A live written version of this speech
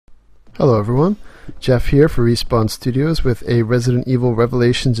Hello everyone, Jeff here for Respawn Studios with a Resident Evil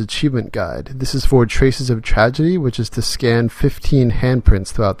Revelations achievement guide. This is for Traces of Tragedy, which is to scan 15 handprints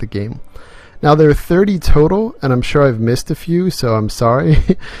throughout the game. Now there are 30 total, and I'm sure I've missed a few, so I'm sorry,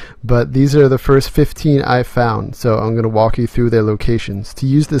 but these are the first 15 I found, so I'm going to walk you through their locations. To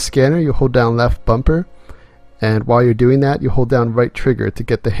use the scanner, you hold down left bumper, and while you're doing that, you hold down right trigger to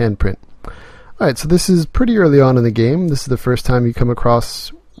get the handprint. Alright, so this is pretty early on in the game. This is the first time you come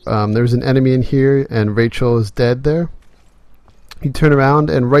across there's an enemy in here and Rachel is dead there. You turn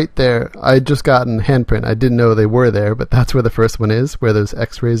around and right there, I had just gotten handprint. I didn't know they were there, but that's where the first one is, where those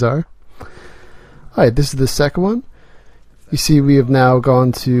x-rays are. Alright, this is the second one. You see we have now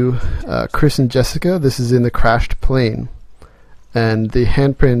gone to Chris and Jessica. This is in the crashed plane. And the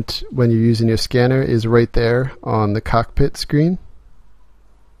handprint when you're using your scanner is right there on the cockpit screen.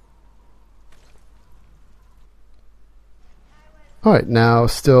 Alright, now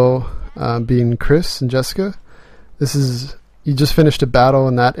still being Chris and Jessica. This is, you just finished a battle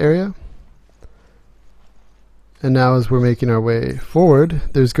in that area. And now as we're making our way forward,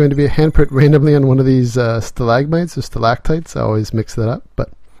 there's going to be a handprint randomly on one of these stalagmites or stalactites. I always mix that up, but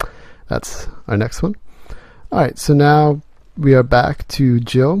that's our next one. Alright, so now we are back to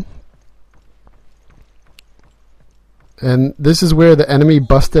Jill. And this is where the enemy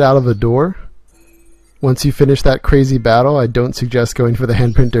busted out of the door. Once you finish that crazy battle, I don't suggest going for the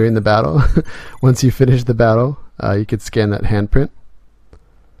handprint during the battle. Once you finish the battle, you could scan that handprint.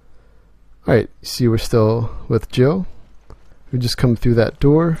 Alright, see we're still with Jill. We just come through that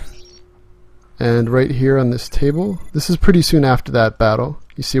door. And right here on this table, this is pretty soon after that battle.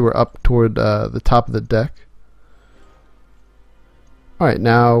 You see we're up toward the top of the deck. Alright,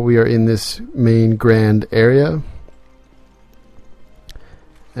 now we are in this main grand area.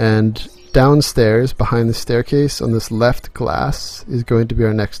 And downstairs, behind the staircase, on this left glass, is going to be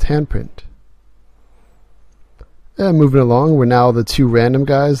our next handprint. And moving along, we're now the two random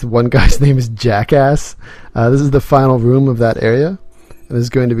guys. The one guy's name is Jackass. This is the final room of that area. And there's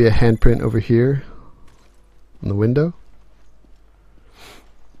going to be a handprint over here on the window.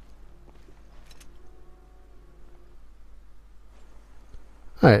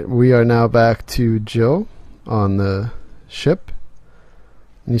 Alright, we are now back to Jill on the ship.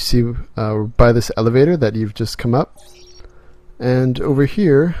 And you see we're by this elevator that you've just come up. And over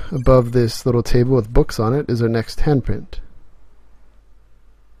here, above this little table with books on it, is our next handprint.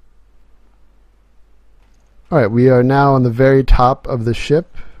 Alright, we are now on the very top of the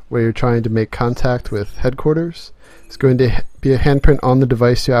ship where you're trying to make contact with headquarters. It's going to be a handprint on the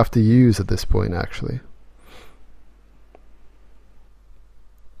device you have to use at this point, actually.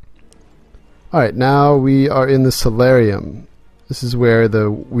 Alright, now we are in the solarium. This is where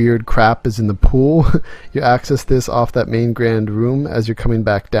the weird crap is in the pool. You access this off that main grand room as you're coming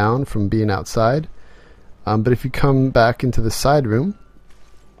back down from being outside. But if you come back into the side room,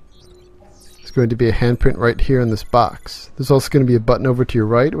 there's going to be a handprint right here in this box. There's also going to be a button over to your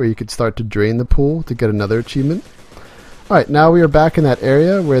right where you could start to drain the pool to get another achievement. Alright, now we are back in that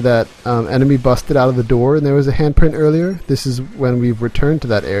area where that enemy busted out of the door and there was a handprint earlier. This is when we've returned to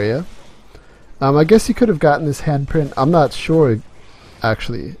that area. I guess you could have gotten this handprint. I'm not sure,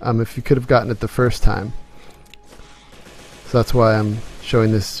 actually, if you could have gotten it the first time. So that's why I'm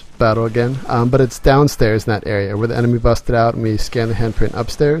showing this battle again. But it's downstairs in that area where the enemy busted out and we scan the handprint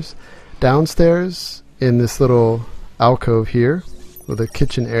upstairs. Downstairs, in this little alcove here, with a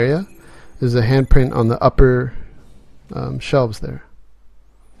kitchen area, there's a handprint on the upper shelves there.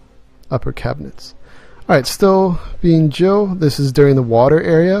 Upper cabinets. Alright, still being Jill, this is during the water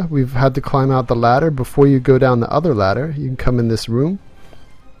area. We've had to climb out the ladder. Before you go down the other ladder, you can come in this room.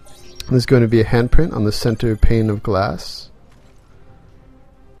 There's going to be a handprint on the center pane of glass.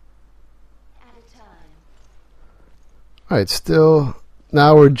 Alright, still,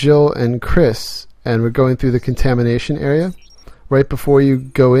 now we're Jill and Chris, and we're going through the contamination area. Right before you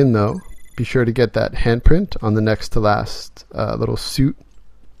go in though, be sure to get that handprint on the next to last little suit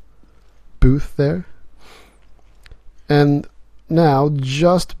booth there. And now,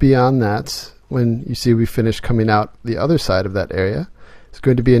 just beyond that, when you see we finished coming out the other side of that area, it's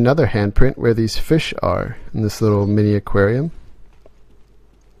going to be another handprint where these fish are in this little mini aquarium.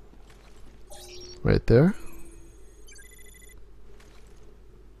 Right there.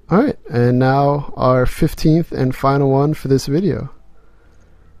 Alright, and now our 15th and final one for this video.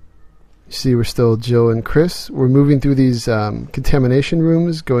 You see we're still Jill and Chris. We're moving through these contamination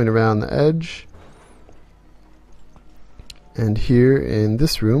rooms, going around the edge. And here in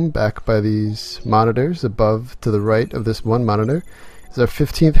this room, back by these monitors above to the right of this one monitor, is our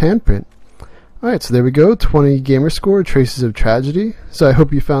 15th handprint. Alright, so there we go, 20 gamer score, Traces of Tragedy. So I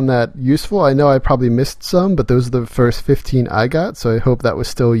hope you found that useful. I know I probably missed some, but those are the first 15 I got, so I hope that was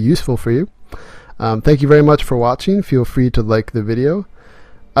still useful for you. Thank you very much for watching. Feel free to like the video.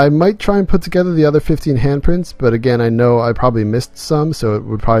 I might try and put together the other 15 handprints, but again, I know I probably missed some, so it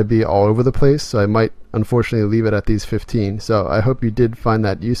would probably be all over the place, so I might unfortunately leave it at these 15. So I hope you did find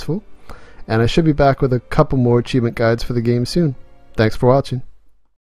that useful, and I should be back with a couple more achievement guides for the game soon. Thanks for watching.